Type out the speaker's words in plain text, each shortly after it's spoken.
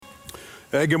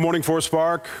Hey, good morning, Forest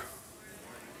Park.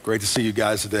 Great to see you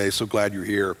guys today. So glad you're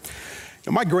here.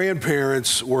 My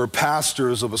grandparents were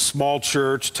pastors of a small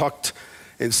church tucked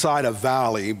inside a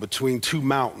valley between two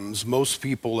mountains most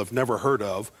people have never heard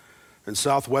of in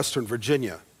southwestern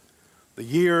Virginia. The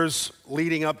years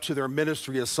leading up to their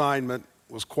ministry assignment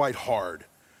was quite hard.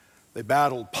 They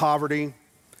battled poverty,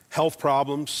 health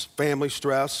problems, family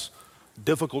stress,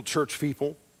 difficult church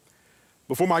people.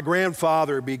 Before my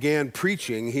grandfather began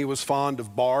preaching, he was fond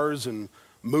of bars and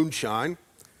moonshine.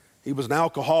 He was an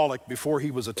alcoholic before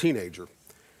he was a teenager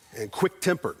and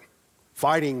quick-tempered.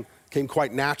 Fighting came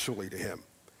quite naturally to him,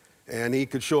 and he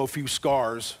could show a few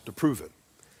scars to prove it.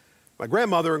 My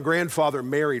grandmother and grandfather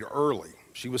married early.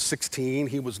 She was 16,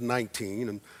 he was 19,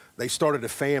 and they started a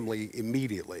family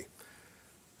immediately.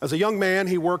 As a young man,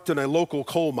 he worked in a local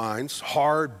coal mines,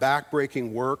 hard,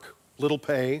 back-breaking work, little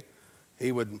pay.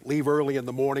 He would leave early in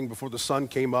the morning before the sun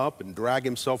came up and drag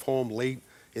himself home late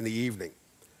in the evening.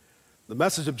 The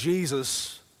message of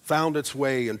Jesus found its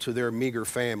way into their meager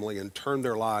family and turned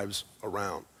their lives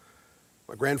around.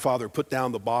 My grandfather put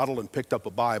down the bottle and picked up a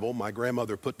Bible. My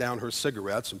grandmother put down her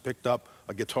cigarettes and picked up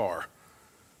a guitar.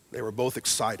 They were both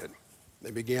excited. They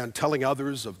began telling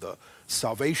others of the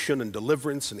salvation and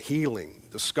deliverance and healing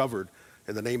discovered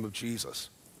in the name of Jesus.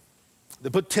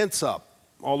 They put tents up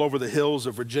all over the hills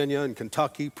of Virginia and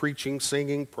Kentucky, preaching,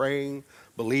 singing, praying,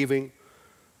 believing.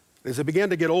 As they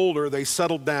began to get older, they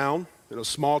settled down in a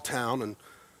small town and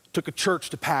took a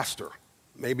church to pastor,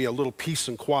 maybe a little peace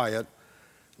and quiet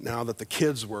now that the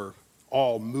kids were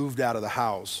all moved out of the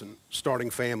house and starting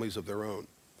families of their own.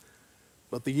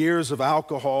 But the years of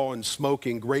alcohol and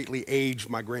smoking greatly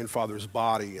aged my grandfather's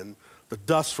body, and the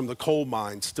dust from the coal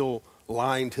mine still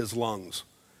lined his lungs.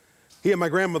 He and my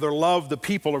grandmother loved the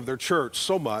people of their church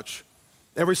so much.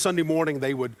 Every Sunday morning,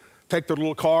 they would take their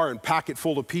little car and pack it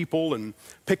full of people and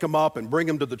pick them up and bring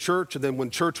them to the church. And then when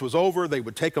church was over, they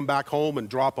would take them back home and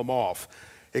drop them off,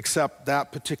 except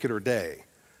that particular day,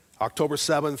 October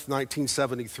 7th,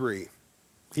 1973.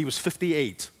 He was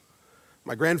 58.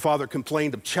 My grandfather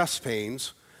complained of chest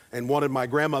pains and wanted my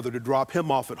grandmother to drop him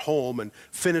off at home and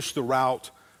finish the route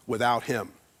without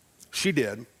him. She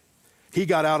did. He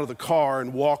got out of the car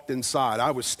and walked inside.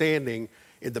 I was standing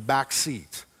in the back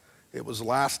seat. It was the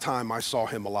last time I saw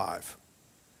him alive.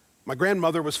 My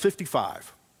grandmother was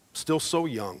 55, still so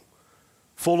young,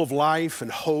 full of life and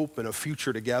hope and a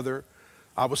future together.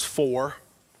 I was 4,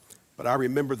 but I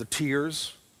remember the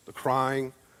tears, the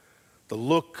crying, the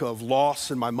look of loss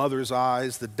in my mother's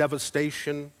eyes, the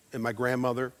devastation in my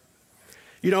grandmother.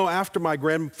 You know, after my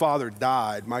grandfather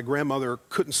died, my grandmother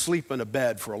couldn't sleep in a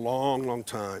bed for a long, long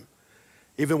time.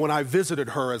 Even when I visited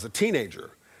her as a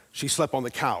teenager, she slept on the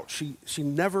couch. She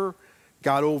never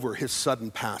got over his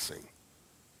sudden passing.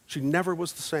 She never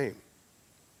was the same.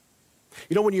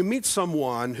 You know, when you meet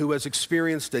someone who has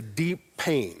experienced a deep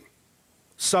pain,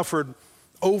 suffered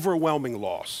overwhelming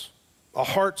loss, a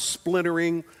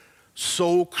heart-splintering,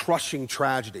 soul-crushing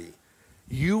tragedy,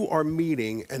 you are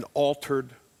meeting an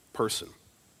altered person.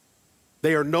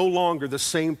 They are no longer the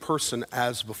same person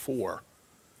as before.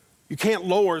 You can't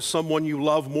lower someone you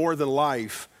love more than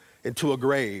life into a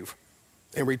grave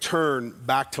and return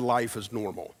back to life as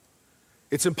normal.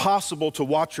 It's impossible to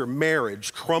watch your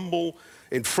marriage crumble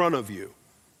in front of you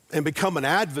and become an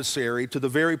adversary to the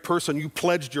very person you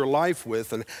pledged your life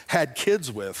with and had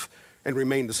kids with and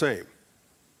remain the same.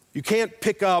 You can't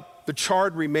pick up the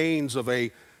charred remains of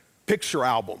a picture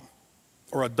album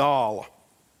or a doll,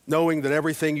 knowing that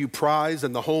everything you prize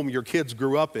and the home your kids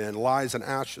grew up in lies in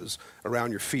ashes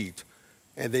around your feet,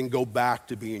 and then go back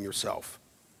to being yourself.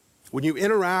 When you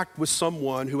interact with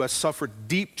someone who has suffered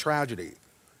deep tragedy,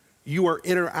 you are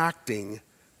interacting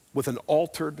with an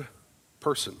altered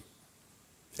person.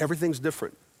 Everything's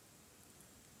different.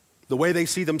 The way they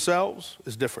see themselves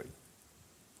is different.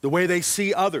 The way they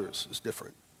see others is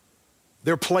different.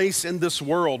 Their place in this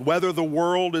world, whether the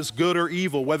world is good or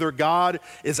evil, whether God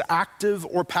is active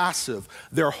or passive,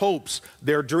 their hopes,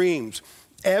 their dreams,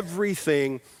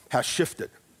 everything has shifted.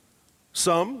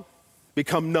 Some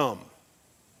become numb.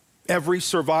 Every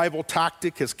survival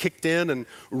tactic has kicked in and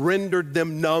rendered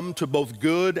them numb to both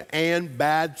good and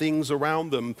bad things around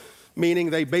them,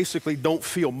 meaning they basically don't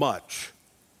feel much,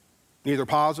 neither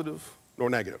positive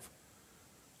nor negative.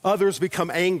 Others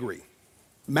become angry,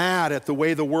 mad at the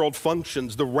way the world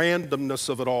functions, the randomness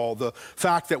of it all, the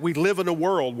fact that we live in a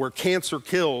world where cancer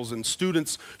kills and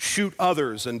students shoot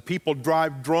others and people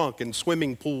drive drunk and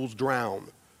swimming pools drown.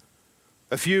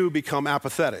 A few become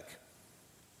apathetic.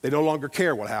 They no longer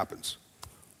care what happens.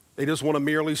 They just want to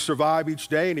merely survive each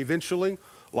day, and eventually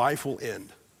life will end.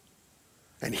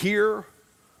 And here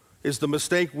is the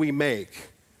mistake we make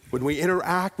when we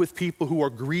interact with people who are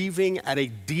grieving at a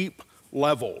deep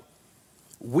level.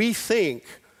 We think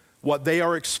what they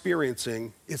are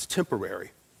experiencing is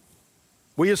temporary.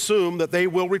 We assume that they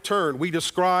will return. We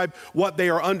describe what they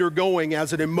are undergoing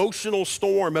as an emotional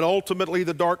storm, and ultimately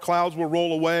the dark clouds will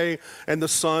roll away and the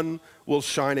sun will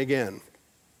shine again.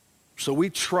 So we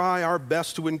try our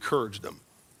best to encourage them,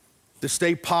 to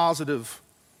stay positive,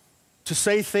 to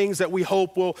say things that we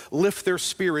hope will lift their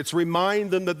spirits,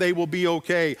 remind them that they will be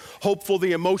okay, hopeful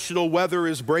the emotional weather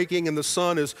is breaking and the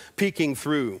sun is peeking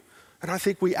through. And I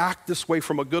think we act this way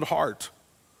from a good heart.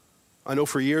 I know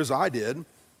for years I did.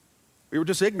 We were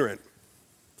just ignorant.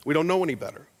 We don't know any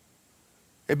better.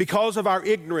 And because of our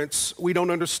ignorance, we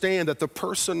don't understand that the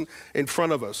person in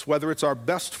front of us, whether it's our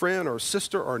best friend or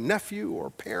sister or nephew or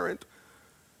parent,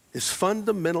 is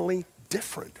fundamentally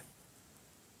different.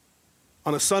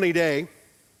 On a sunny day,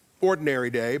 ordinary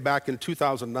day, back in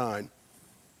 2009,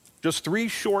 just 3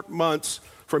 short months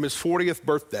from his 40th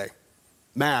birthday,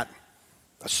 Matt,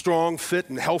 a strong, fit,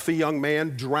 and healthy young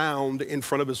man, drowned in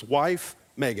front of his wife,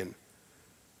 Megan.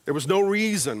 There was no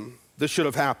reason this should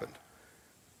have happened.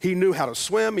 He knew how to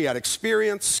swim, he had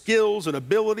experience, skills, and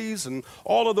abilities, and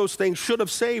all of those things should have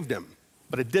saved him,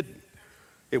 but it didn't.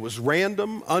 It was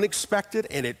random, unexpected,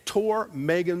 and it tore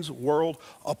Megan's world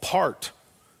apart.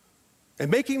 And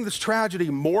making this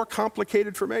tragedy more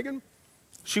complicated for Megan,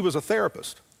 she was a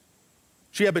therapist.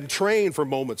 She had been trained for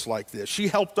moments like this. She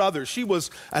helped others. She was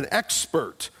an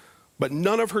expert, but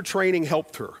none of her training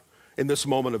helped her in this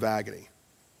moment of agony.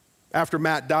 After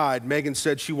Matt died, Megan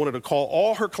said she wanted to call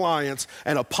all her clients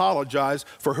and apologize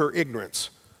for her ignorance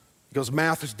because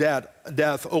Matt's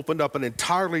death opened up an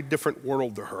entirely different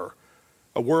world to her,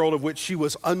 a world of which she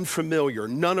was unfamiliar.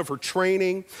 None of her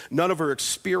training, none of her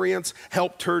experience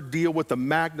helped her deal with the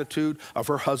magnitude of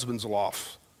her husband's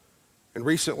loss. And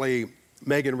recently,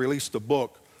 Megan released a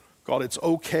book called It's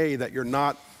Okay That You're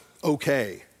Not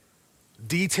Okay,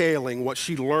 detailing what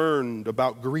she learned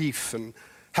about grief and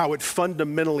how it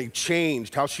fundamentally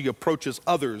changed how she approaches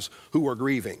others who are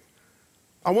grieving.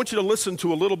 I want you to listen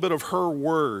to a little bit of her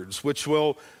words, which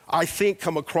will, I think,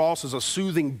 come across as a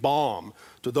soothing balm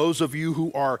to those of you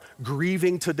who are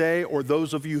grieving today or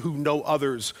those of you who know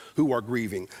others who are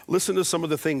grieving. Listen to some of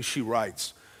the things she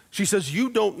writes. She says, you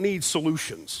don't need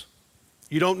solutions.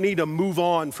 You don't need to move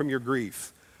on from your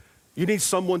grief. You need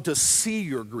someone to see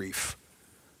your grief,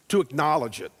 to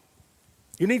acknowledge it.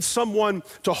 You need someone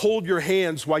to hold your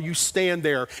hands while you stand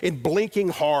there in blinking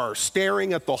horror,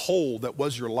 staring at the hole that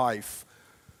was your life.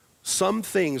 Some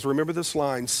things, remember this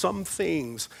line, some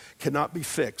things cannot be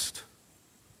fixed.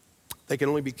 They can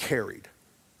only be carried.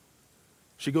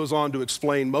 She goes on to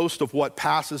explain most of what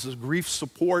passes as grief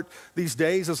support these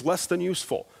days is less than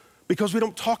useful. Because we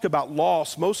don't talk about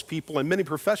loss, most people and many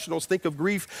professionals think of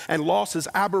grief and loss as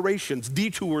aberrations,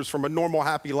 detours from a normal,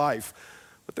 happy life.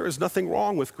 But there is nothing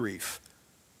wrong with grief.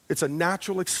 It's a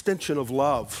natural extension of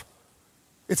love.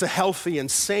 It's a healthy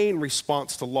and sane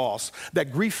response to loss.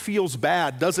 That grief feels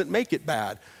bad doesn't make it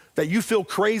bad. That you feel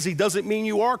crazy doesn't mean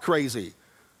you are crazy.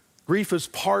 Grief is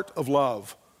part of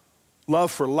love.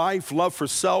 Love for life, love for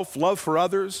self, love for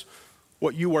others.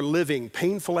 What you are living,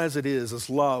 painful as it is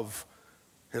love.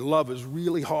 And love is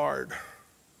really hard,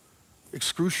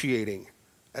 excruciating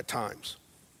at times.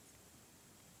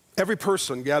 Every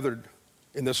person gathered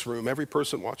in this room, every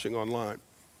person watching online,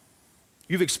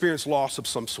 you've experienced loss of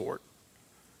some sort.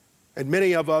 And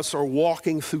many of us are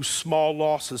walking through small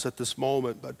losses at this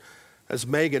moment, but as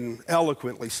Megan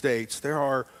eloquently states, there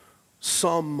are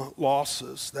some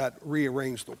losses that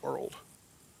rearrange the world.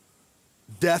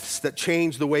 Deaths that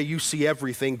change the way you see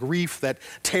everything, grief that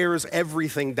tears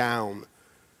everything down,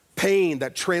 pain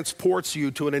that transports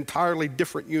you to an entirely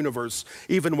different universe,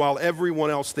 even while everyone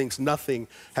else thinks nothing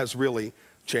has really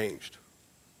changed.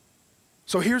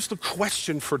 So here's the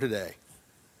question for today.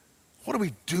 What do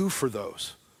we do for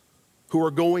those who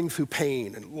are going through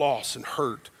pain and loss and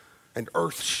hurt and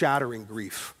earth-shattering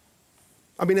grief?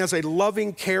 I mean, as a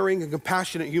loving, caring, and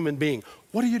compassionate human being,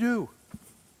 what do you do?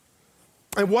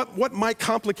 And what might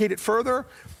complicate it further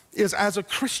is as a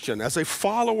Christian, as a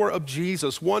follower of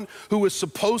Jesus, one who is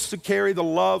supposed to carry the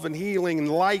love and healing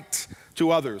and light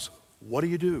to others, what do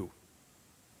you do?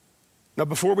 Now,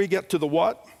 before we get to the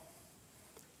what,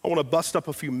 I want to bust up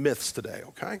a few myths today,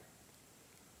 okay?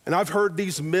 And I've heard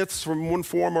these myths from one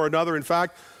form or another. In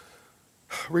fact,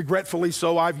 regretfully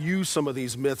so, I've used some of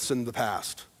these myths in the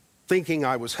past, thinking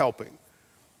I was helping.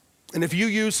 And if you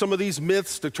use some of these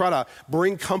myths to try to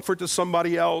bring comfort to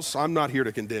somebody else, I'm not here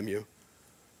to condemn you.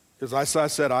 Because as I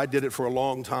said, I did it for a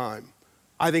long time.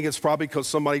 I think it's probably because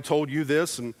somebody told you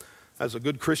this, and As a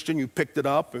good Christian, you picked it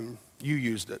up and you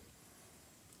used it.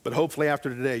 But hopefully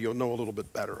after today, you'll know a little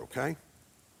bit better, okay?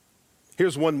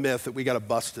 Here's one myth that we got to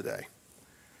bust today.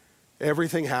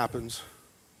 Everything happens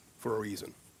for a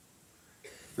reason.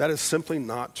 That is simply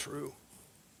not true.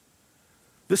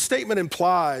 This statement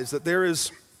implies that there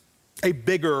is a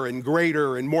bigger and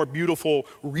greater and more beautiful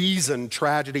reason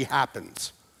tragedy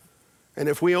happens. And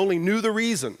if we only knew the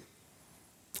reason,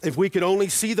 if we could only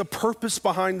see the purpose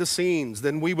behind the scenes,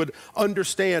 then we would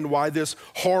understand why this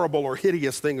horrible or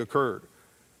hideous thing occurred.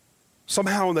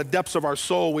 Somehow in the depths of our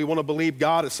soul, we want to believe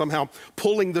God is somehow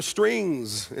pulling the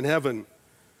strings in heaven.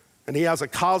 And he has a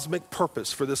cosmic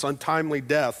purpose for this untimely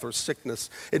death or sickness.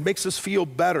 It makes us feel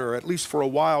better, at least for a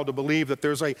while, to believe that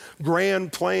there's a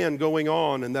grand plan going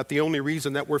on and that the only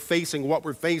reason that we're facing what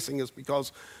we're facing is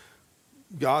because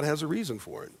God has a reason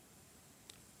for it.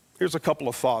 Here's a couple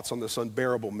of thoughts on this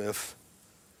unbearable myth.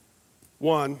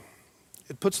 One,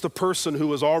 it puts the person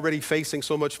who is already facing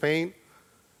so much pain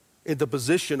in the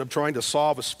position of trying to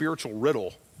solve a spiritual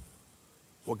riddle.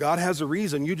 Well, God has a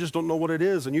reason, you just don't know what it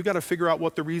is, and you got to figure out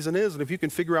what the reason is, and if you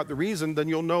can figure out the reason, then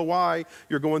you'll know why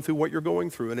you're going through what you're going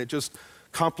through, and it just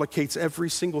complicates every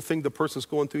single thing the person's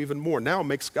going through even more. Now it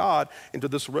makes God into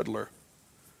this riddler.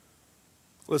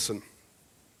 Listen,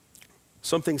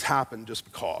 some things happen just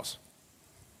because.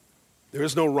 There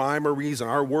is no rhyme or reason.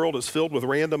 Our world is filled with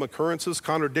random occurrences,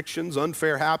 contradictions,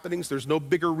 unfair happenings. There's no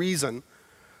bigger reason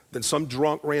than some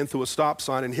drunk ran through a stop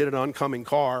sign and hit an oncoming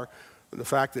car, and the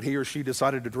fact that he or she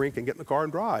decided to drink and get in the car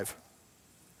and drive.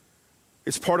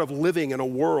 It's part of living in a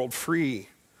world free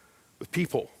with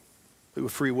people who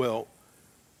have free will.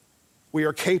 We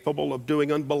are capable of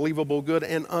doing unbelievable good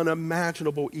and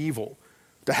unimaginable evil.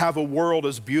 To have a world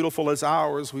as beautiful as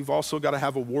ours, we've also got to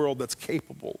have a world that's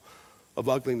capable of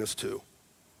ugliness too.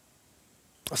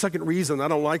 A second reason I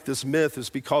don't like this myth is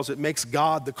because it makes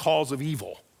God the cause of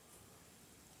evil.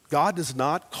 God does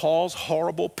not cause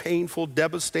horrible, painful,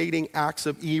 devastating acts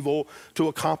of evil to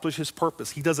accomplish his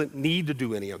purpose. He doesn't need to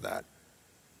do any of that.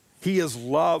 He is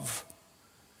love,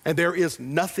 and there is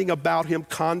nothing about him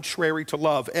contrary to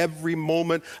love. Every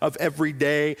moment of every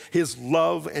day, his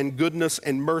love and goodness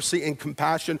and mercy and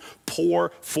compassion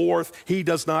pour forth. He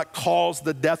does not cause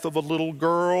the death of a little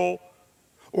girl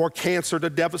or cancer to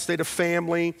devastate a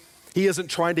family. He isn't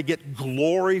trying to get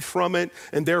glory from it,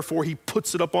 and therefore he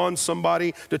puts it upon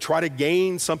somebody to try to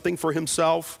gain something for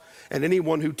himself. And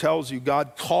anyone who tells you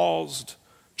God caused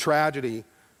tragedy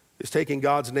is taking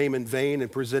God's name in vain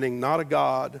and presenting not a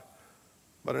God,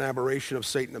 but an aberration of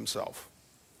Satan himself.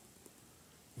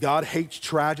 God hates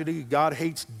tragedy. God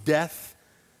hates death.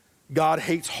 God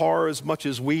hates horror as much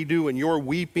as we do, and your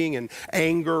weeping and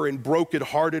anger and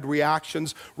broken-hearted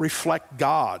reactions reflect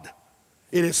God.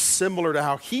 It is similar to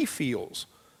how he feels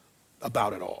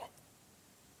about it all.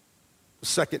 The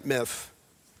second myth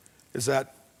is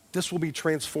that this will be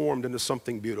transformed into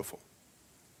something beautiful.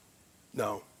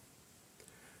 No.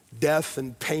 Death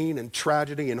and pain and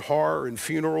tragedy and horror and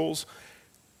funerals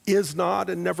is not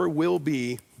and never will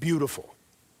be beautiful.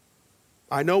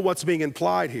 I know what's being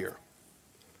implied here.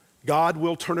 God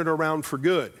will turn it around for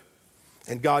good.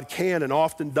 And God can and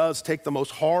often does take the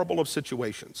most horrible of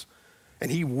situations, and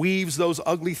he weaves those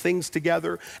ugly things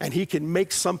together, and he can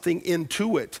make something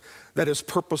into it that is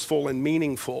purposeful and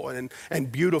meaningful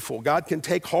and beautiful. God can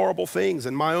take horrible things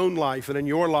in my own life and in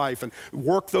your life and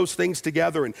work those things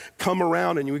together and come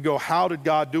around, and you go, how did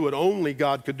God do it? Only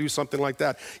God could do something like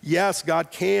that. Yes,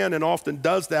 God can and often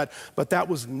does that, but that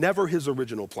was never his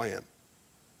original plan.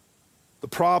 The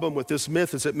problem with this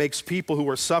myth is it makes people who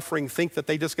are suffering think that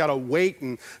they just got to wait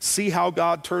and see how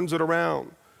God turns it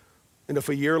around. And if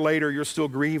a year later you're still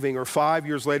grieving, or 5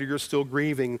 years later you're still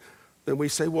grieving, then we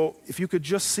say, well, if you could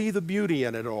just see the beauty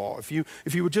in it all, if you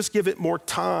would just give it more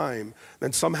time,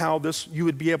 then somehow you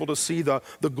would be able to see the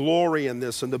glory in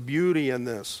this and the beauty in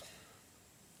this.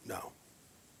 No.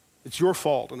 It's your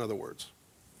fault, in other words.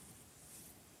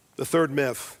 The third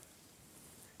myth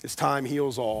is time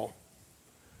heals all.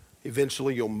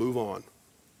 Eventually you'll move on.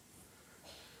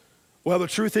 Well, the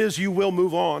truth is you will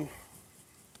move on,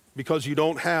 because you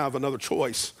don't have another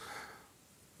choice,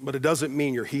 but it doesn't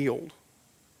mean you're healed.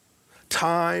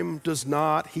 Time does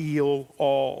not heal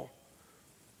all.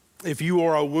 If you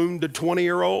are a wounded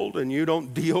 20-year-old and you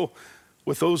don't deal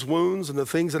with those wounds and the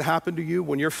things that happen to you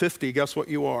when you're 50, guess what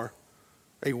you are?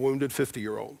 A wounded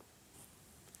 50-year-old.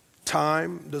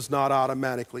 Time does not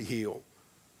automatically heal.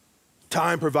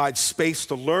 Time provides space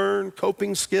to learn,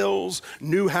 coping skills,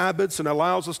 new habits, and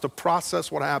allows us to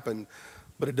process what happened.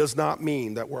 But it does not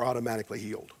mean that we're automatically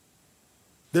healed.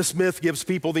 This myth gives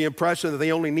people the impression that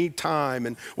they only need time,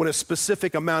 and when a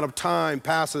specific amount of time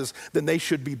passes, then they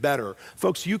should be better.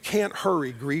 Folks, you can't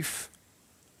hurry grief.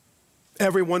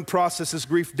 Everyone processes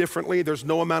grief differently. There's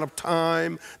no amount of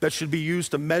time that should be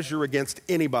used to measure against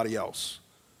anybody else.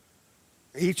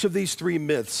 Each of these three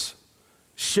myths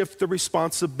shift the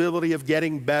responsibility of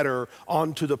getting better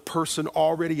onto the person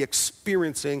already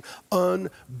experiencing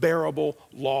unbearable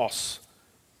loss.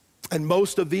 And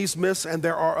most of these myths, and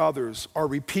there are others, are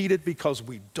repeated because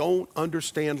we don't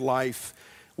understand life,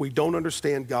 we don't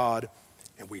understand God,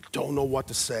 and we don't know what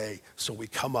to say, so we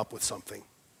come up with something.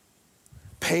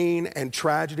 Pain and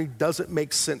tragedy doesn't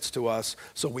make sense to us,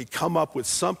 so we come up with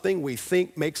something we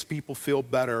think makes people feel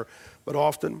better, but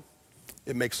often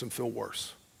it makes them feel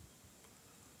worse.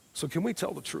 So can we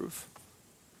tell the truth?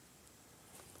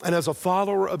 And as a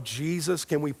follower of Jesus,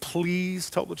 can we please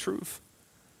tell the truth?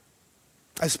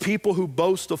 As people who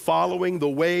boast of following the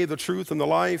way, the truth, and the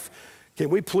life, can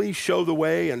we please show the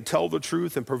way and tell the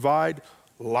truth and provide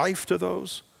life to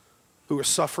those who are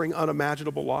suffering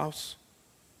unimaginable loss?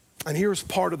 And here's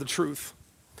part of the truth.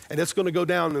 And it's going to go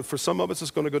down, and for some of us,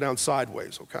 it's going to go down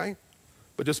sideways, okay?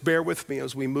 But just bear with me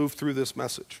as we move through this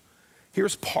message.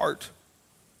 Here's part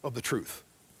of the truth.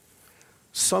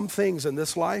 Some things in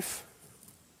this life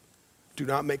do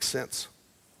not make sense.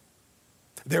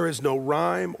 There is no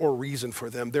rhyme or reason for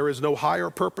them. There is no higher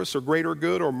purpose or greater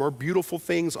good or more beautiful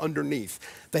things underneath.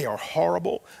 They are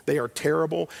horrible, they are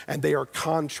terrible, and they are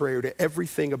contrary to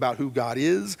everything about who God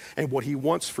is and what he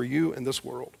wants for you in this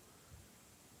world.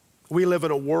 We live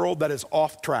in a world that is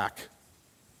off track,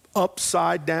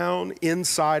 upside down,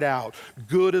 inside out.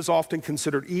 Good is often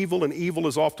considered evil, and evil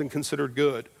is often considered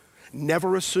good.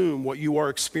 Never assume what you are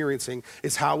experiencing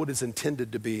is how it is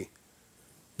intended to be.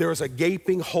 There is a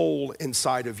gaping hole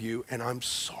inside of you, and I'm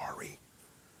sorry.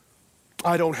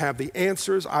 I don't have the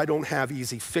answers. I don't have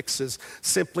easy fixes.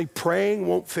 Simply praying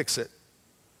won't fix it.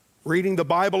 Reading the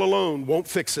Bible alone won't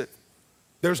fix it.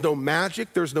 There's no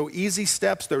magic. There's no easy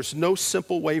steps. There's no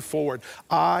simple way forward.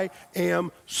 I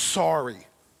am sorry,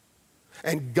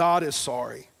 and God is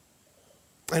sorry.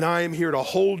 And I am here to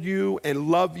hold you and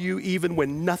love you even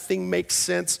when nothing makes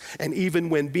sense and even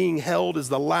when being held is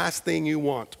the last thing you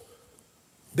want.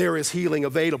 There is healing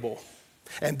available,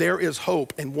 and there is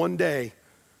hope, and one day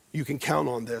you can count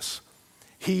on this.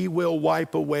 He will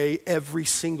wipe away every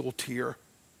single tear,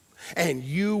 and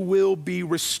you will be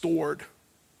restored,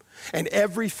 and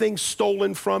everything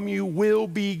stolen from you will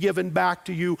be given back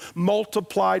to you,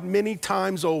 multiplied many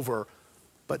times over,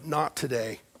 but not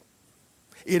today.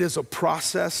 It is a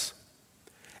process,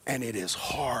 and it is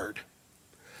hard,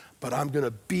 but I'm going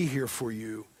to be here for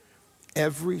you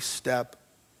every step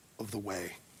of the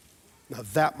way. Now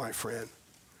that, my friend,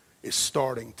 is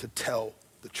starting to tell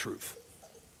the truth.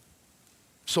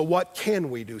 So what can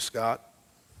we do, Scott?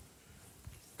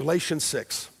 Galatians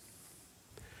 6.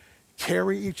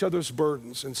 Carry each other's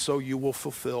burdens, and so you will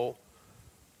fulfill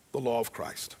the law of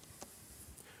Christ.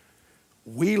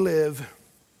 We live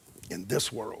in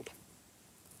this world.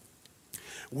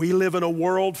 We live in a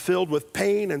world filled with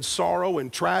pain and sorrow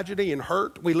and tragedy and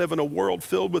hurt. We live in a world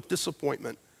filled with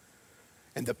disappointment.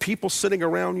 And the people sitting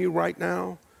around you right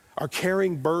now are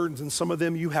carrying burdens, and some of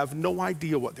them you have no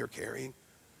idea what they're carrying.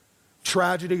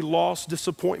 Tragedy, loss,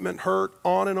 disappointment, hurt,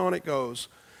 on and on it goes.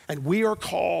 And we are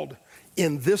called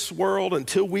in this world,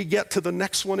 until we get to the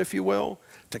next one, if you will,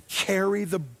 to carry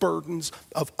the burdens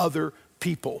of other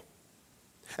people.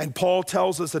 And Paul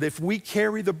tells us that if we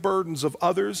carry the burdens of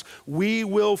others, we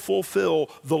will fulfill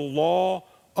the law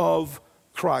of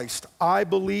Christ. I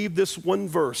believe this one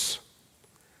verse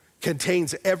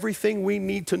contains everything we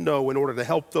need to know in order to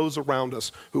help those around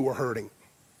us who are hurting.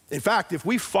 In fact, if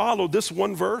we followed this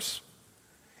one verse,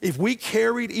 if we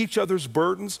carried each other's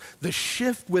burdens, the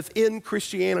shift within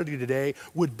Christianity today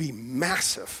would be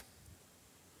massive.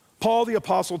 Paul the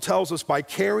Apostle tells us by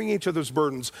carrying each other's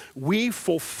burdens, we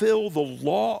fulfill the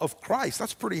law of Christ.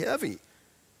 That's pretty heavy.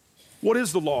 What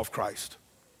is the law of Christ?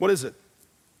 What is it?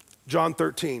 John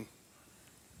 13.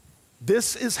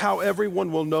 This is how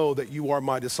everyone will know that you are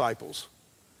my disciples,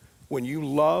 when you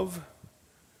love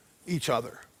each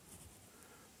other.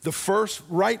 The first,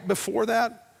 right before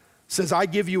that, says, I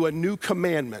give you a new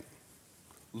commandment.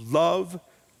 Love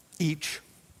each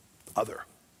other.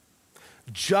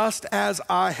 Just as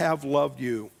I have loved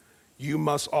you, you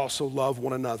must also love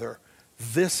one another.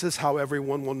 This is how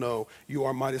everyone will know you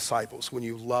are my disciples, when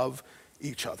you love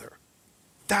each other.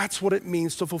 That's what it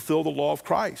means to fulfill the law of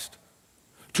Christ.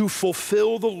 To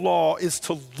fulfill the law is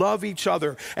to love each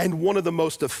other. And one of the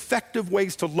most effective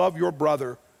ways to love your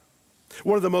brother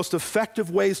One of the most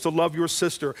effective ways to love your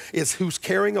sister is who's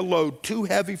carrying a load too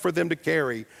heavy for them to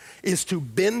carry is to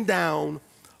bend down,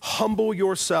 humble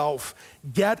yourself,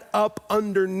 get up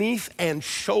underneath and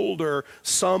shoulder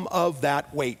some of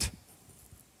that weight.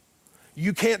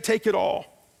 You can't take it all,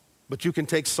 but you can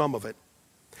take some of it.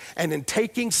 And in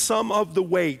taking some of the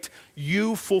weight,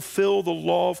 you fulfill the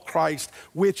law of Christ,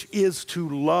 which is to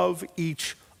love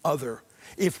each other.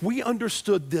 If we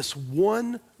understood this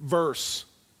one verse,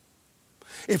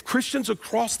 if Christians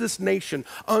across this nation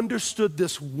understood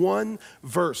this one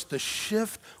verse, the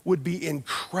shift would be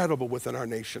incredible within our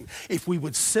nation. If we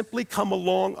would simply come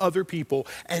along other people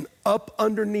and up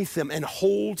underneath them and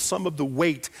hold some of the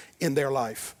weight in their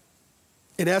life.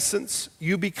 In essence,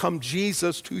 you become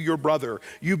Jesus to your brother.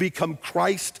 You become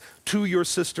Christ to your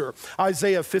sister.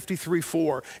 Isaiah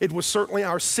 53:4, it was certainly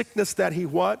our sickness that he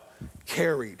what?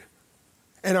 Carried.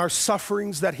 And our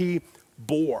sufferings that he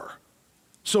bore.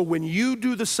 So when you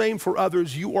do the same for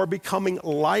others, you are becoming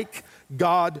like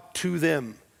God to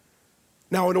them.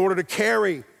 Now, in order to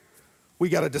carry, we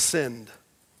got to descend.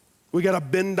 We got to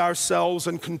bend ourselves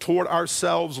and contort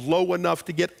ourselves low enough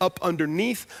to get up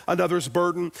underneath another's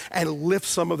burden and lift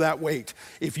some of that weight.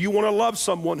 If you want to love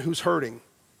someone who's hurting,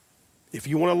 if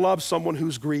you want to love someone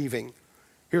who's grieving,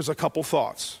 here's a couple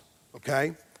thoughts,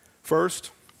 okay?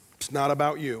 First, it's not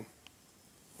about you.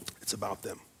 It's about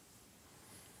them.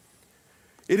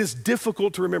 It is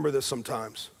difficult to remember this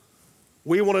sometimes.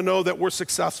 We want to know that we're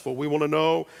successful. We want to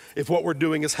know if what we're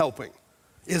doing is helping.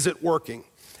 Is it working?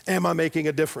 Am I making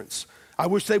a difference? I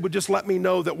wish they would just let me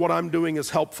know that what I'm doing is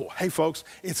helpful. Hey folks,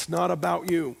 it's not about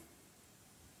you.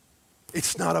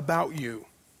 It's not about you.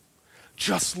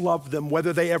 Just love them,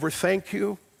 whether they ever thank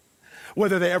you,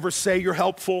 whether they ever say you're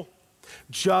helpful.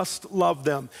 Just love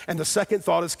them. And the second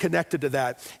thought is connected to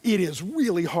that. It is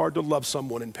really hard to love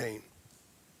someone in pain.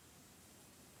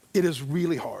 It is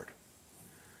really hard.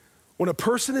 When a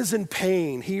person is in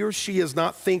pain, he or she is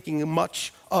not thinking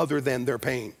much other than their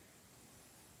pain.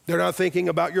 They're not thinking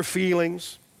about your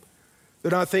feelings.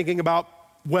 They're not thinking about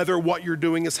whether what you're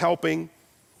doing is helping.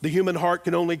 The human heart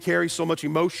can only carry so much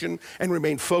emotion and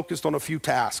remain focused on a few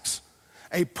tasks.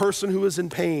 A person who is in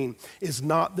pain is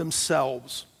not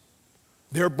themselves.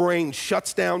 Their brain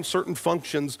shuts down certain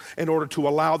functions in order to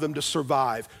allow them to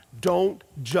survive. Don't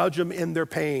judge them in their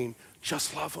pain.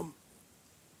 Just love them.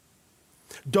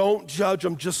 Don't judge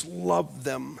them, just love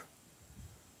them.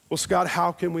 Well, Scott,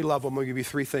 how can we love them? I'll give you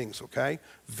three things, okay?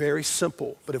 Very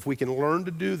simple, but if we can learn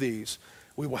to do these,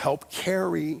 we will help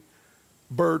carry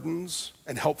burdens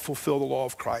and help fulfill the law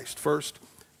of Christ. First,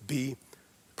 be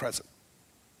present.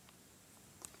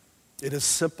 It is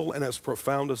simple and as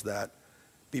profound as that.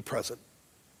 Be present.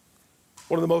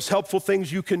 One of the most helpful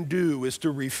things you can do is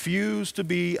to refuse to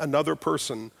be another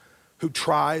person who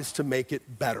tries to make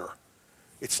it better.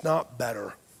 It's not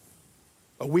better.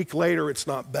 A week later, it's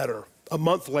not better. A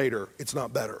month later, it's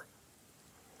not better.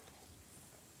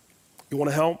 You want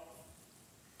to help?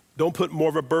 Don't put more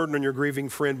of a burden on your grieving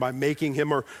friend by making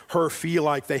him or her feel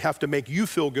like they have to make you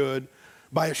feel good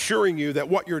by assuring you that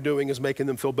what you're doing is making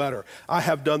them feel better. I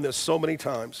have done this so many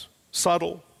times.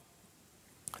 Subtle.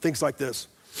 Things like this.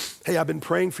 Hey, I've been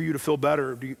praying for you to feel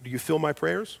better. Do you feel my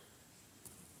prayers?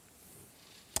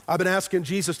 I've been asking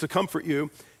Jesus to comfort you.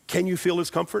 Can you feel his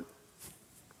comfort?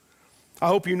 I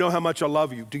hope you know how much I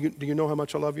love you. Do you know how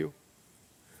much I love you?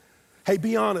 Hey,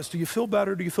 be honest. Do you feel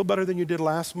better? Do you feel better than you did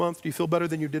last month? Do you feel better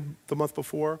than you did the month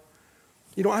before?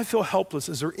 You know, I feel helpless.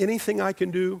 Is there anything I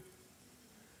can do?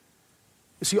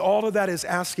 You see, all of that is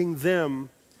asking them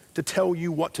to tell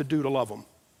you what to do to love them.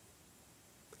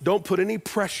 Don't put any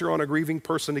pressure on a grieving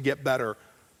person to get better.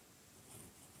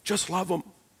 Just love them.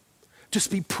 Just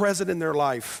be present in their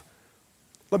life.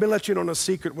 Let me let you in on a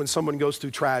secret when someone goes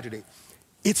through tragedy.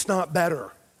 It's not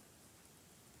better.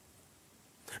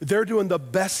 They're doing the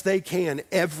best they can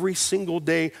every single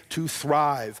day to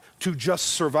thrive, to just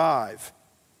survive.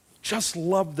 Just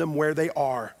love them where they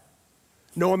are.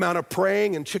 No amount of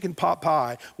praying and chicken pot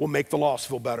pie will make the loss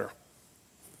feel better.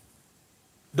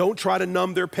 Don't try to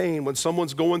numb their pain. When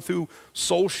someone's going through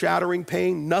soul-shattering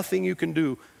pain, nothing you can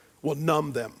do will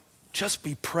numb them. Just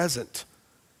be present.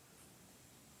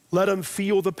 Let them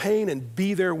feel the pain and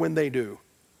be there when they do.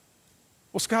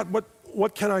 Well, Scott,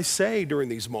 what can I say during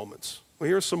these moments? Well,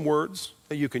 here's some words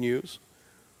that you can use.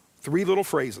 3 little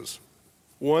phrases.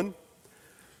 1,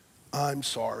 I'm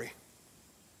sorry.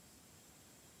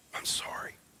 I'm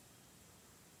sorry.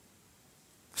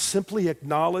 Simply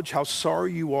acknowledge how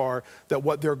sorry you are that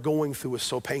what they're going through is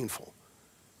so painful.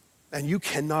 And you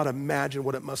cannot imagine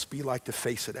what it must be like to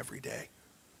face it every day.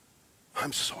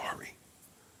 I'm sorry.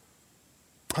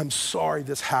 I'm sorry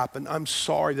this happened. I'm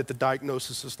sorry that the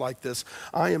diagnosis is like this.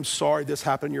 I am sorry this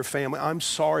happened in your family. I'm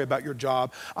sorry about your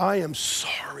job. I am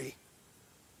sorry.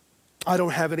 I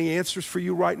don't have any answers for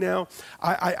you right now.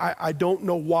 I don't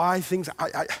know why things,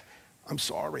 I'm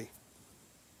sorry.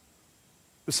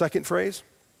 The second phrase,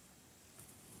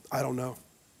 I don't know.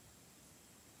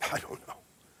 I don't know.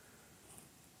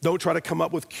 Don't try to come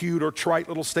up with cute or trite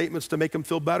little statements to make them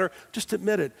feel better. Just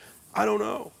admit it. I don't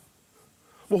know.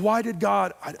 Well, why did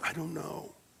God? I don't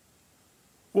know.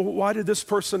 Well, why did this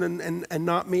person and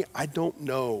not me? I don't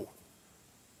know.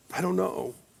 I don't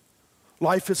know.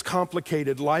 Life is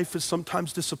complicated. Life is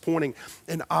sometimes disappointing,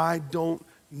 and I don't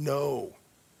know.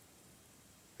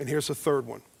 And here's the third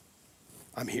one.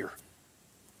 I'm here.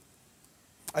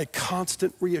 A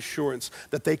constant reassurance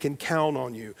that they can count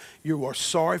on you. You are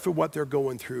sorry for what they're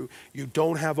going through. You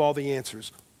don't have all the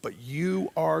answers, but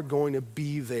you are going to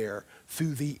be there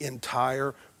through the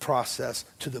entire process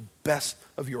to the best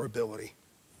of your ability.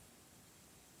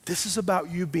 This is about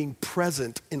you being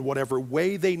present in whatever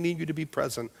way they need you to be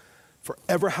present, for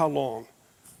ever how long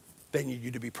they need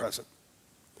you to be present.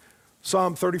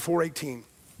 Psalm 34:18.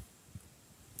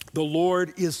 The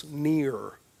Lord is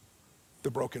near the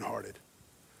brokenhearted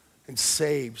and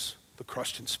saves the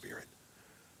crushed in spirit.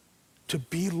 To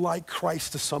be like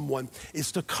Christ to someone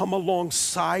is to come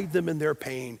alongside them in their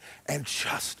pain and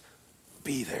just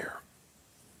be there.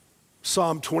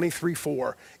 Psalm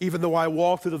 23:4, even though I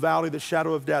walk through the valley of the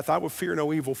shadow of death, I will fear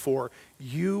no evil, for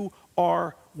you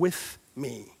are with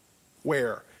me.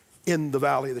 Where? In the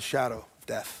valley of the shadow of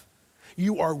death.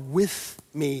 You are with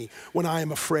me when I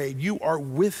am afraid. You are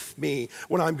with me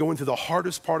when I'm going through the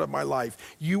hardest part of my life.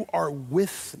 You are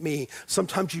with me.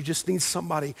 Sometimes you just need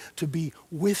somebody to be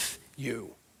with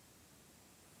you.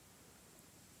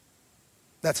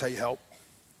 That's how you help.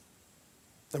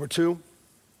 Number 2,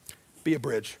 be a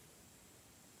bridge.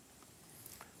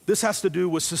 This has to do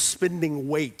with suspending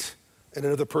weight in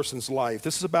another person's life.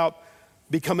 This is about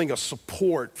becoming a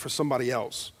support for somebody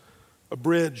else. A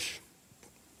bridge,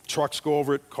 trucks go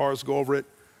over it, cars go over it,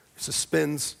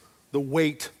 suspends the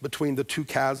weight between the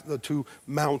two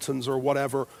mountains or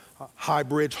whatever. A high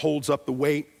bridge holds up the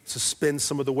weight, suspends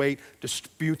some of the weight,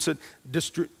 distributes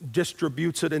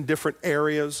it in different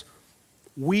areas.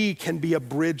 We can be a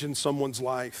bridge in someone's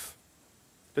life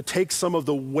to take some of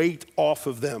the weight off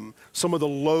of them, some of the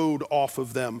load off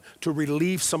of them, to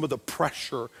relieve some of the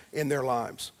pressure in their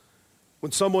lives.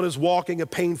 When someone is walking a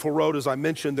painful road, as I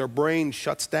mentioned, their brain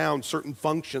shuts down certain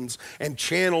functions and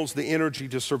channels the energy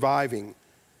to surviving.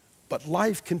 But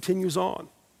life continues on.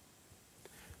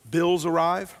 Bills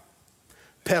arrive,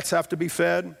 pets have to be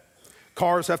fed,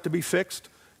 cars have to be fixed,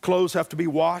 clothes have to be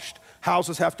washed,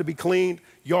 houses have to be cleaned,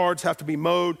 yards have to be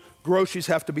mowed, groceries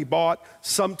have to be bought.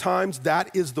 Sometimes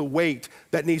that is the weight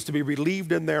that needs to be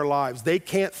relieved in their lives. They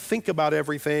can't think about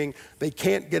everything. They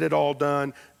can't get it all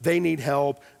done. They need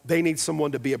help. They need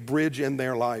someone to be a bridge in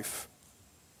their life.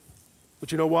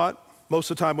 But you know what? Most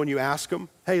of the time when you ask them,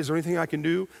 hey, is there anything I can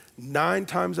do? 9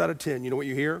 times out of 10, you know what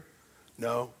you hear?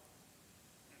 No.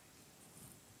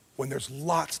 When there's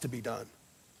lots to be done.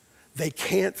 They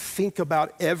can't think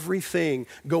about everything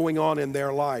going on in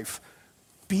their life.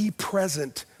 Be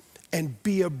present and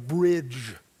be a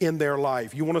bridge in their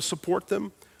life. You want to support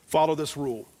them? Follow this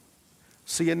rule.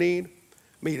 See a need,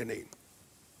 meet a need.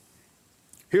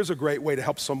 Here's a great way to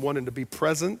help someone and to be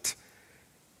present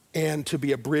and to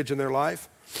be a bridge in their life.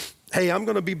 Hey, I'm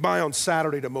going to be by on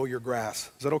Saturday to mow your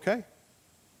grass. Is that okay?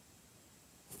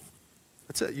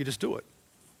 That's it. You just do it.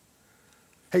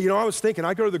 Hey, you know, I was thinking,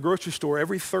 I go to the grocery store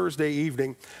every Thursday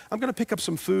evening. I'm going to pick up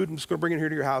some food. I'm just going to bring it here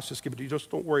to your house. Just give it to you. Just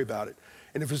don't worry about it.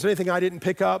 And if there's anything I didn't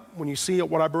pick up, when you see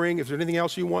what I bring, if there's anything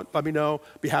else you want, let me know.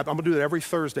 Be happy. I'm going to do that every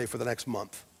Thursday for the next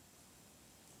month.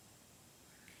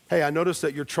 Hey, I noticed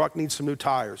that your truck needs some new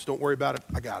tires. Don't worry about it.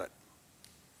 I got it.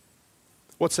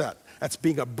 What's that? That's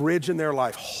being a bridge in their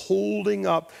life, holding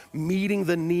up, meeting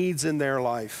the needs in their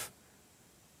life.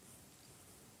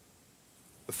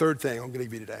 The third thing I'm going to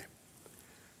give you today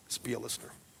is be a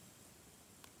listener.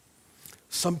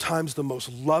 Sometimes the most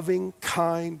loving,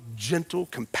 kind, gentle,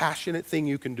 compassionate thing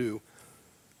you can do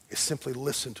is simply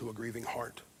listen to a grieving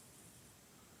heart.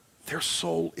 Their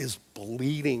soul is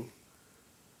bleeding.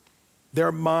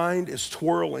 Their mind is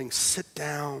twirling. Sit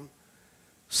down,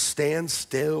 stand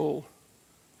still,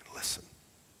 and listen.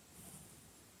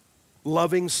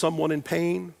 Loving someone in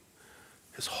pain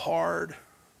is hard.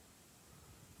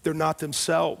 They're not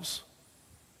themselves.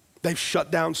 They've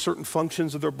shut down certain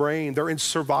functions of their brain. They're in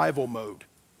survival mode.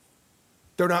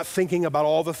 They're not thinking about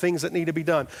all the things that need to be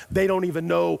done. They don't even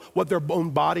know what their own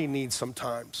body needs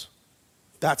sometimes.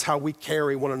 That's how we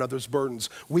carry one another's burdens.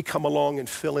 We come along and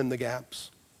fill in the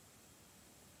gaps.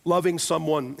 Loving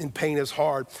someone in pain is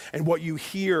hard, and what you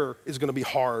hear is going to be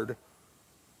hard.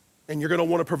 And you're going to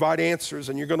want to provide answers,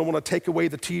 and you're going to want to take away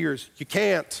the tears. You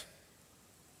can't.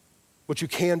 What you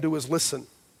can do is listen.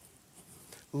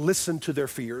 Listen to their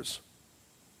fears.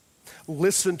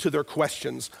 Listen to their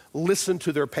questions. Listen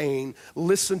to their pain.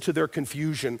 Listen to their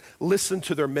confusion. Listen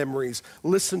to their memories.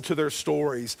 Listen to their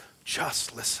stories.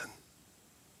 Just listen.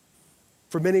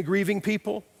 For many grieving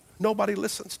people, nobody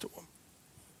listens to them.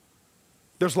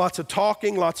 There's lots of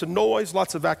talking, lots of noise,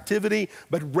 lots of activity,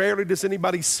 but rarely does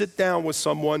anybody sit down with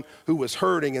someone who is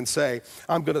hurting and say,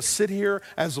 I'm going to sit here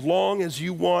as long as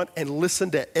you want and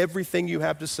listen to everything you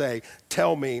have to say.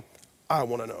 Tell me, I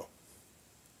want to know.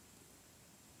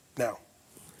 Now,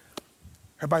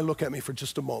 everybody look at me for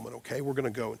just a moment, okay? We're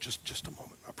going to go in just a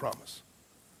moment, I promise.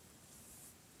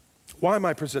 Why am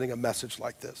I presenting a message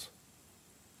like this?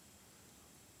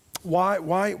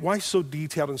 Why so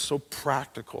detailed and so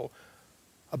practical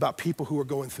about people who are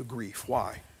going through grief?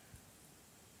 Why?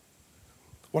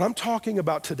 What I'm talking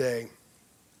about today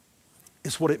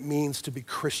is what it means to be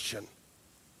Christian.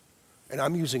 And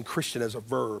I'm using Christian as a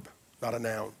verb, not a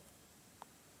noun.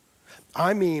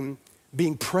 I mean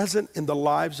being present in the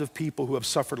lives of people who have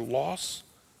suffered loss,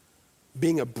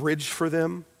 being a bridge for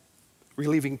them,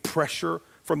 relieving pressure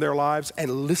from their lives,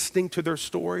 and listening to their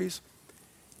stories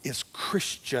is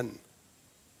Christian.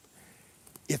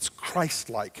 It's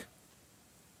Christ-like.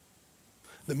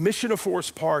 The mission of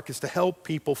Forest Park is to help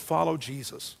people follow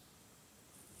Jesus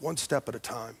one step at a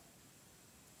time.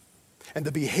 And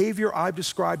the behavior I've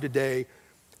described today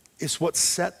is what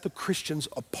set the Christians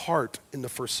apart in the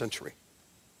first century.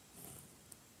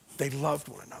 They loved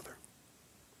one another.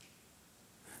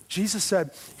 Jesus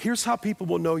said, here's how people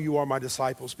will know you are my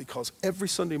disciples, because every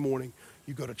Sunday morning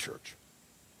you go to church.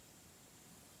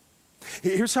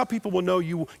 Here's how people will know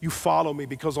you follow me,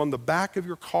 because on the back of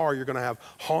your car you're going to have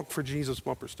Honk for Jesus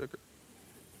bumper sticker.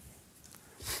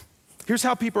 Here's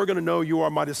how people are going to know you are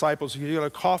my disciples. You got a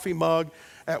coffee mug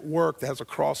at work that has a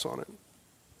cross on it.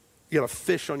 You got a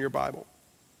fish on your Bible.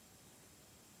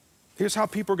 Here's how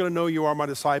people are going to know you are my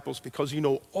disciples, because you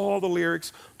know all the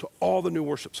lyrics to all the new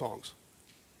worship songs.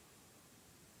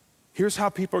 Here's how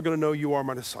people are going to know you are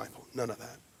my disciple. None of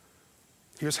that.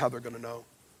 Here's how they're going to know.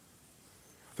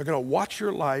 They're going to watch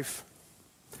your life,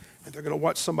 and they're going to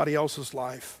watch somebody else's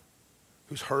life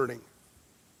who's hurting.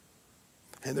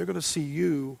 And they're going to see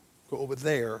you go over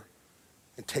there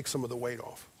and take some of the weight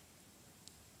off.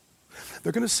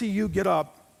 They're going to see you get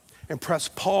up and press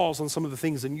pause on some of the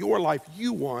things in your life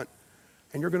you want,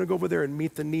 and you're going to go over there and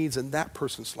meet the needs in that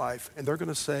person's life, and they're going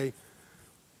to say,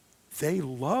 they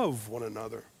love one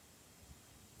another.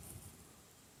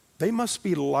 They must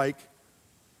be like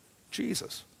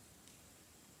Jesus.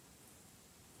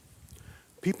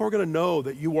 People are going to know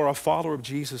that you are a follower of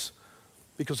Jesus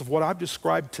because of what I've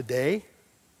described today,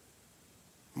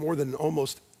 more than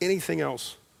almost anything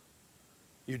else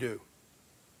you do.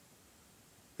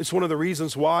 It's one of the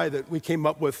reasons why that we came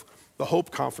up with the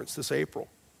Hope Conference this April.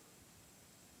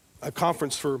 A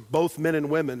conference for both men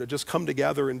and women to just come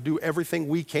together and do everything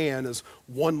we can as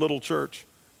one little church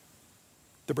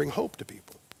to bring hope to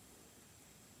people.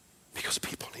 Because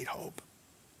people need hope.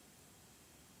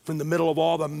 In the middle of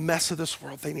all the mess of this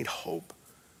world, they need hope.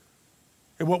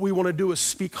 And what we want to do is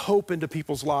speak hope into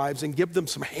people's lives and give them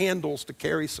some handles to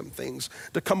carry some things,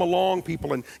 to come along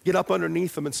people and get up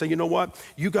underneath them and say, you know what?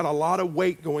 You got a lot of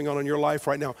weight going on in your life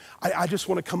right now. I just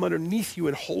want to come underneath you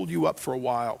and hold you up for a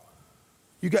while.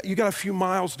 You got a few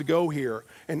miles to go here,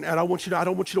 and I don't want you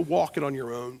to walk it on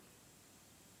your own.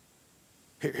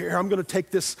 Here, I'm going to take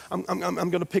this, I'm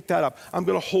going to pick that up. I'm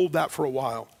going to hold that for a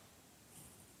while.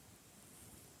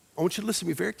 I want you to listen to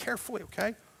me very carefully,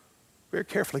 okay? Very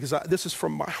carefully, because this is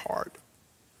from my heart.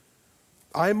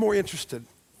 I am more interested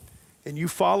in you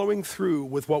following through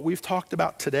with what we've talked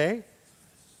about today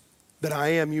than I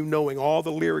am you knowing all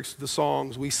the lyrics to the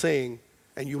songs we sing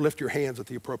and you lift your hands at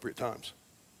the appropriate times.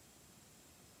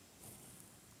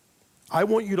 I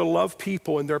want you to love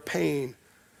people in their pain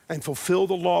and fulfill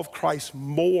the law of Christ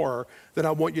more than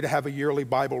I want you to have a yearly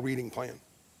Bible reading plan.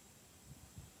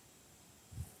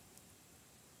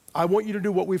 I want you to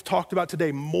do what we've talked about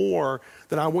today more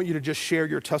than I want you to just share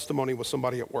your testimony with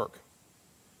somebody at work.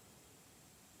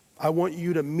 I want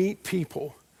you to meet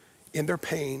people in their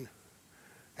pain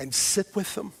and sit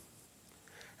with them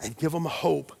and give them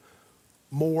hope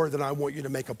more than I want you to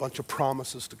make a bunch of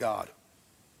promises to God.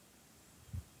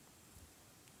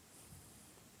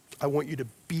 I want you to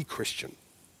be Christian,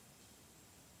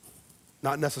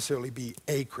 not necessarily be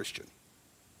a Christian.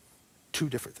 Two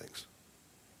different things.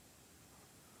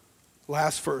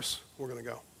 Last verse, we're going to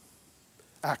go.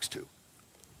 Acts 2.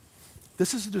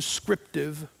 This is a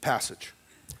descriptive passage.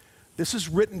 This is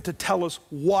written to tell us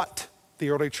what the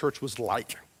early church was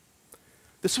like.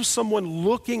 This was someone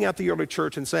looking at the early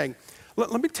church and saying,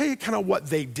 let me tell you kind of what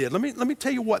they did. Let me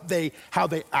tell you how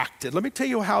they acted. Let me tell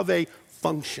you how they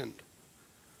functioned.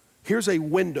 Here's a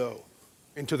window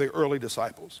into the early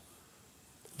disciples.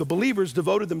 The believers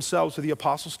devoted themselves to the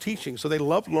apostles' teaching, so they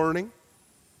loved learning.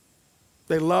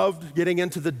 They loved getting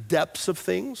into the depths of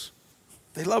things.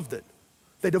 They loved it.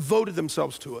 They devoted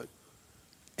themselves to it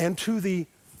and to the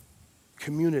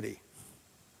community,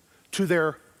 to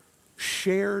their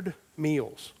shared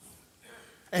meals,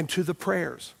 and to the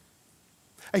prayers.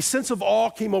 A sense of awe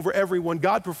came over everyone.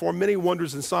 God performed many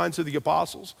wonders and signs through the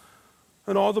apostles,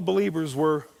 and all the believers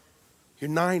were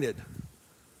united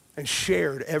and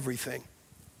shared everything.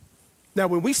 Now,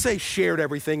 when we say shared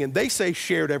everything and they say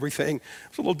shared everything,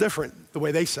 it's a little different the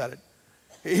way they said it.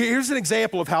 Here's an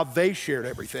example of how they shared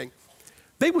everything.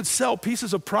 They would sell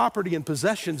pieces of property and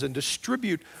possessions and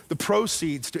distribute the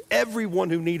proceeds to everyone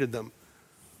who needed them.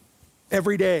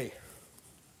 Every day,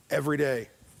 every day,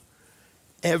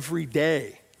 every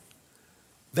day,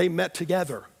 they met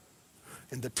together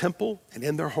in the temple and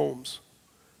in their homes.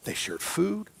 They shared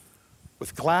food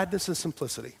with gladness and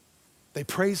simplicity. They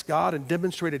praised God and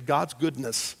demonstrated God's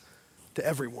goodness to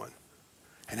everyone.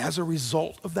 And as a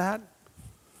result of that,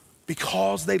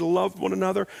 because they loved one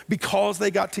another, because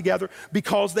they got together,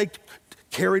 because they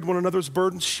carried one another's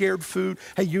burdens, shared food.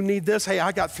 Hey, you need this? Hey,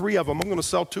 I got 3 of them. I'm going to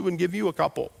sell 2 and give you a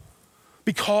couple.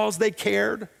 Because they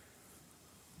cared,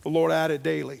 the Lord added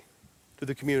daily to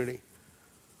the community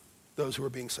those who were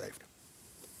being saved.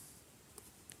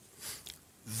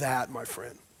 That, my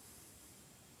friend,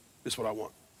 is what I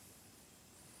want.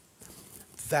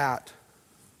 That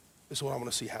is what I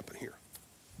want to see happen here.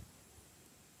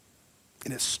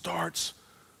 And it starts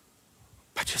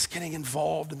by just getting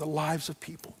involved in the lives of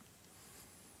people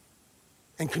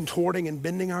and contorting and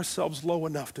bending ourselves low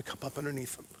enough to come up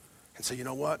underneath them and say, you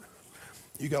know what?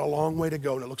 You got a long way to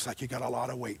go and it looks like you got a lot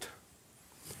of weight.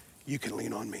 You can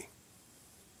lean on me.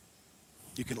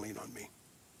 You can lean on me.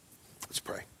 Let's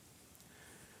pray.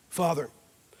 Father,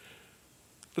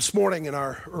 this morning in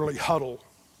our early huddle,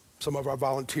 some of our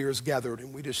volunteers gathered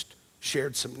and we just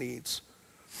shared some needs.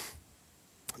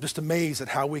 I'm just amazed at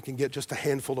how we can get just a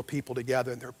handful of people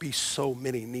together and there be so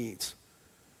many needs.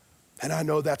 And I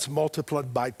know that's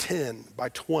multiplied by 10, by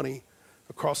 20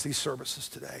 across these services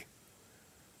today.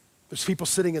 There's people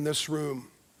sitting in this room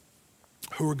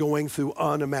who are going through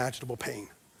unimaginable pain.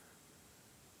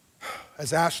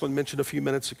 As Ashlyn mentioned a few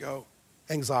minutes ago,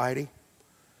 anxiety.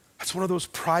 That's one of those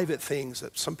private things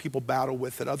that some people battle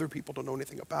with that other people don't know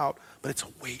anything about, but it's a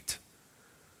weight.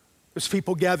 There's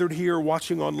people gathered here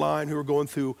watching online who are going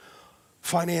through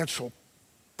financial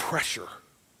pressure.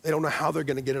 They don't know how they're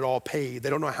going to get it all paid. They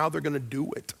don't know how they're going to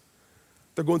do it.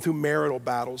 They're going through marital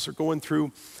battles. They're going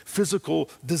through physical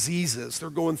diseases. They're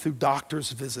going through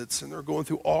doctor's visits, and they're going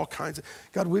through all kinds of...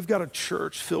 God, we've got a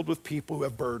church filled with people who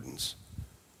have burdens.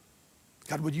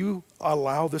 God, would you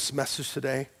allow this message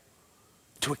today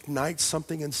to ignite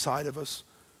something inside of us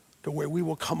to where we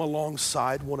will come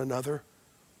alongside one another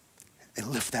and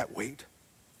lift that weight?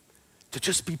 To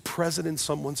just be present in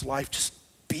someone's life, just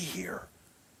be here.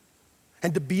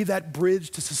 And to be that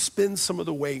bridge to suspend some of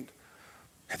the weight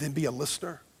and then be a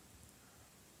listener.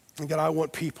 And God, I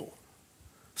want people.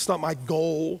 It's not my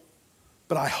goal,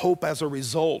 but I hope as a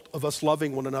result of us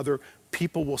loving one another,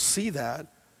 people will see that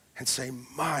and say,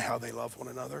 my, how they love one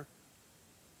another.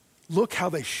 Look how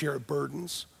they share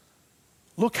burdens.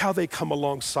 Look how they come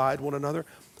alongside one another.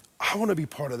 I want to be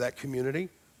part of that community.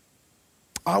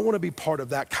 I want to be part of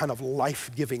that kind of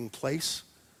life-giving place.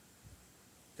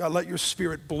 God, let your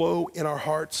Spirit blow in our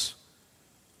hearts,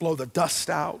 blow the dust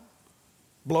out,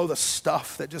 blow the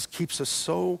stuff that just keeps us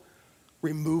so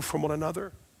removed from one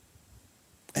another.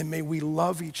 And may we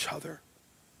love each other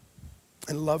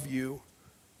and love you.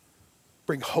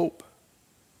 Bring hope,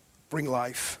 bring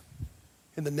life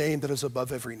in the name that is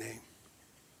above every name,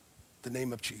 the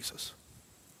name of Jesus.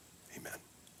 Amen.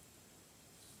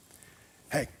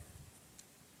 Hey,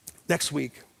 next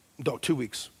week, no, 2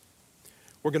 weeks,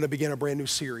 we're going to begin a brand new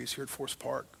series here at Forest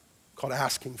Park called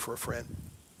Asking for a Friend.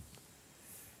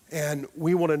 And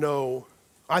we want to know,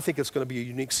 I think it's going to be a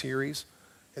unique series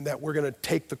in that we're going to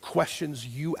take the questions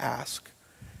you ask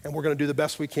and we're going to do the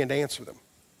best we can to answer them.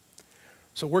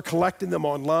 So we're collecting them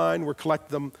online. We're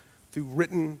collecting them through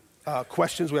written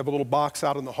questions. We have a little box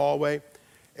out in the hallway.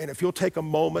 And if you'll take a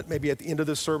moment, maybe at the end of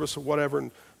this service or whatever,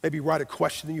 and maybe write a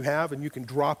question that you have and you can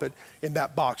drop it in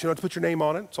that box. You don't have to put your name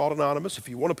on it. It's all anonymous. If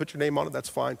you want to put your name on it, that's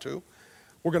fine too.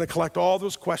 We're going to collect all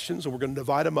those questions and we're going to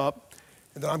divide them up.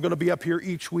 And then I'm going to be up here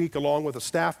each week along with a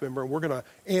staff member, and we're going to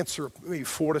answer maybe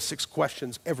 4 to 6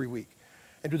 questions every week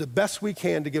and do the best we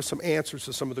can to give some answers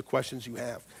to some of the questions you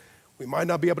have. We might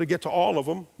not be able to get to all of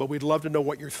them, but we'd love to know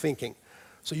what you're thinking.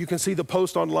 So you can see the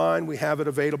post online. We have it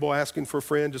available, asking for a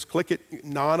friend. Just click it,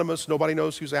 anonymous. Nobody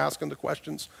knows who's asking the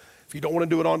questions. If you don't want to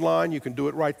do it online, you can do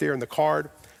it right there in the card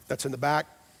that's in the back.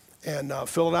 And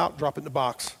fill it out, drop it in the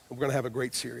box. And we're going to have a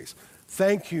great series.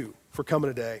 Thank you for coming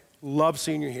today. Love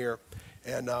seeing you here.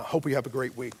 And hope you have a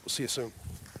great week. We'll see you soon.